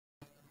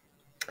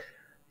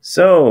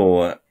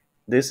So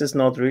this is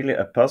not really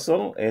a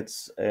puzzle.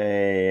 It's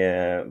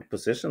a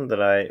position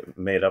that I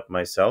made up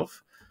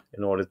myself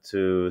in order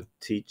to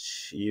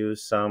teach you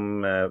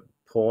some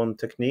pawn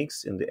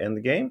techniques in the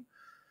end game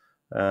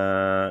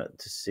to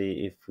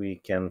see if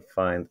we can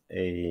find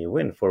a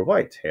win for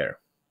white here.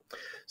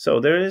 So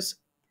there is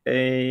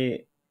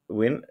a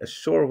a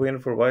sure win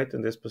for white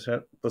in this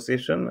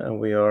position, and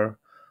we are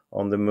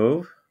on the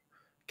move.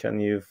 Can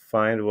you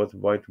find what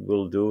white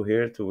will do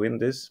here to win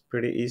this?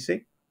 Pretty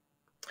easy.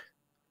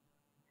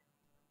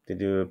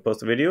 Did you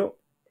post a video?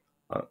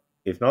 Uh,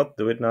 if not,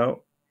 do it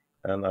now,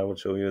 and I will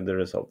show you the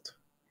result.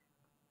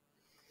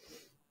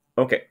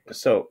 Okay,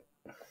 so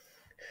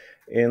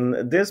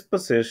in this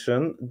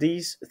position,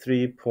 these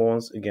three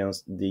pawns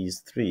against these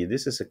three.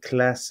 This is a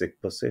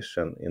classic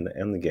position in the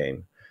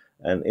endgame.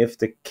 And if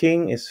the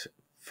king is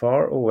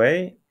far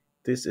away,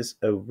 this is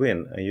a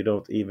win, and you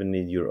don't even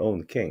need your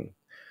own king.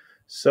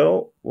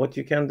 So what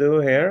you can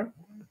do here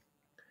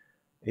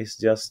is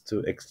just to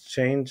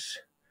exchange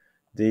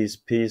these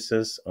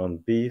pieces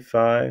on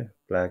b5,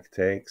 black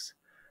takes,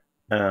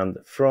 and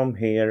from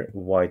here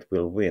white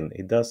will win.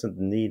 It doesn't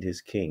need his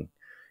king.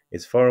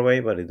 It's far away,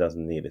 but it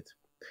doesn't need it.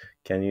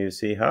 Can you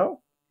see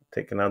how?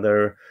 Take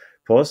another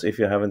pause if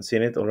you haven't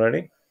seen it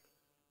already.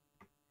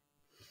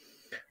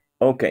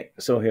 Okay,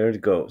 so here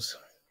it goes.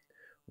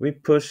 We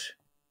push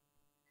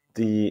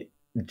the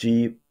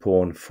G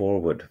pawn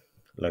forward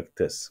like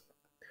this.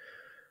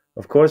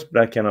 Of course,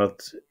 black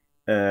cannot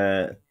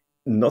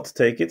not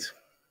take it.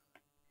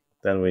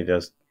 Then we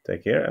just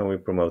take here and we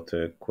promote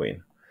to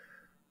queen.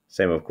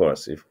 Same, of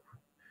course,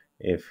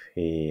 if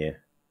he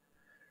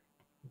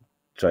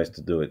tries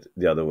to do it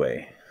the other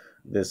way.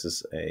 This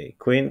is a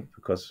queen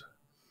because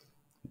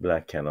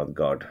black cannot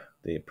guard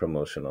the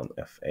promotion on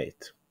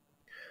f8.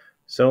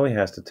 So he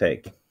has to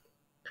take.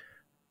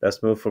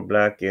 Best move for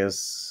black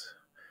is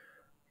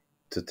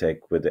to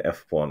take with the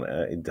f-pawn.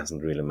 It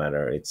doesn't really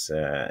matter. It's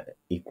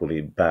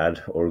equally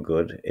bad or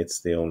good. It's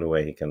the only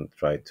way he can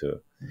try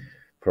to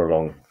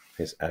prolong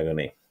his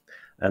agony.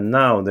 And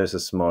now there's a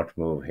smart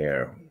move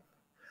here.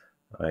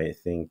 I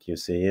think you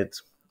see it.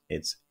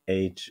 It's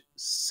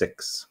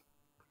h6.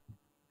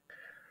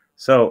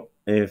 So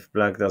if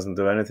black doesn't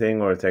do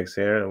anything or takes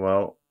here,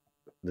 well,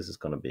 this is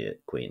going to be a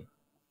queen.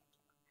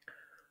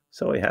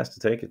 So he has to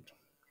take it.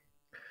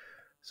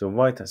 So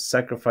white has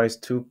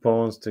sacrificed two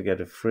pawns to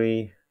get a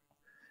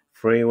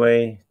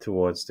freeway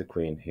towards the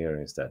queen here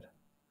instead.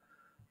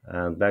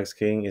 And black's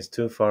king is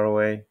too far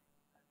away.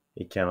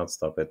 He cannot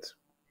stop it.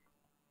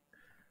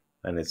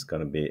 And it's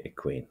going to be a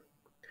queen.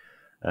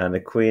 And the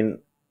queen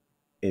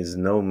is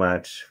no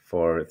match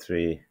for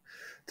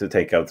to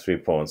take out three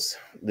pawns.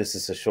 This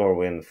is a sure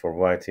win for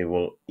white. He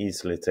will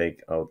easily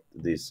take out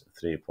these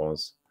three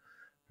pawns.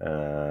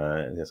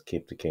 Just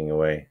keep the king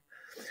away.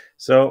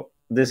 So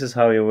this is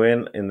how you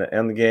win in the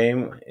end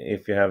game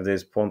if you have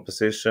this pawn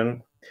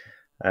position.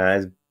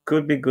 It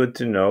could be good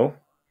to know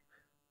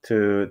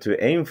to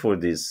aim for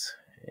this.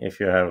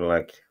 If you have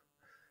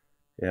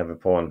you have a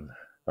pawn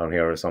down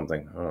here or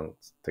something. I'll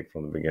take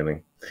from the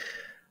beginning.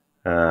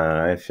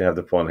 If you have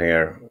the pawn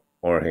here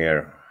or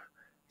here,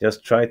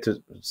 just try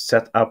to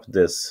set up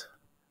this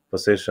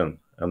position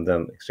and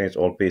then exchange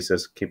all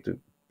pieces, keep the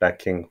black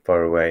king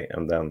far away,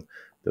 and then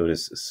do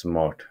this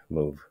smart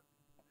move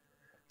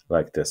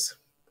like this.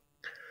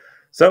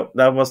 So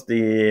that was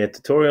the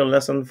tutorial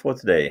lesson for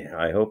today.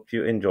 I hope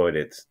you enjoyed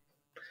it.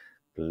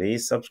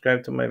 Please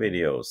subscribe to my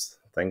videos.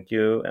 Thank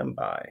you and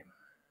bye.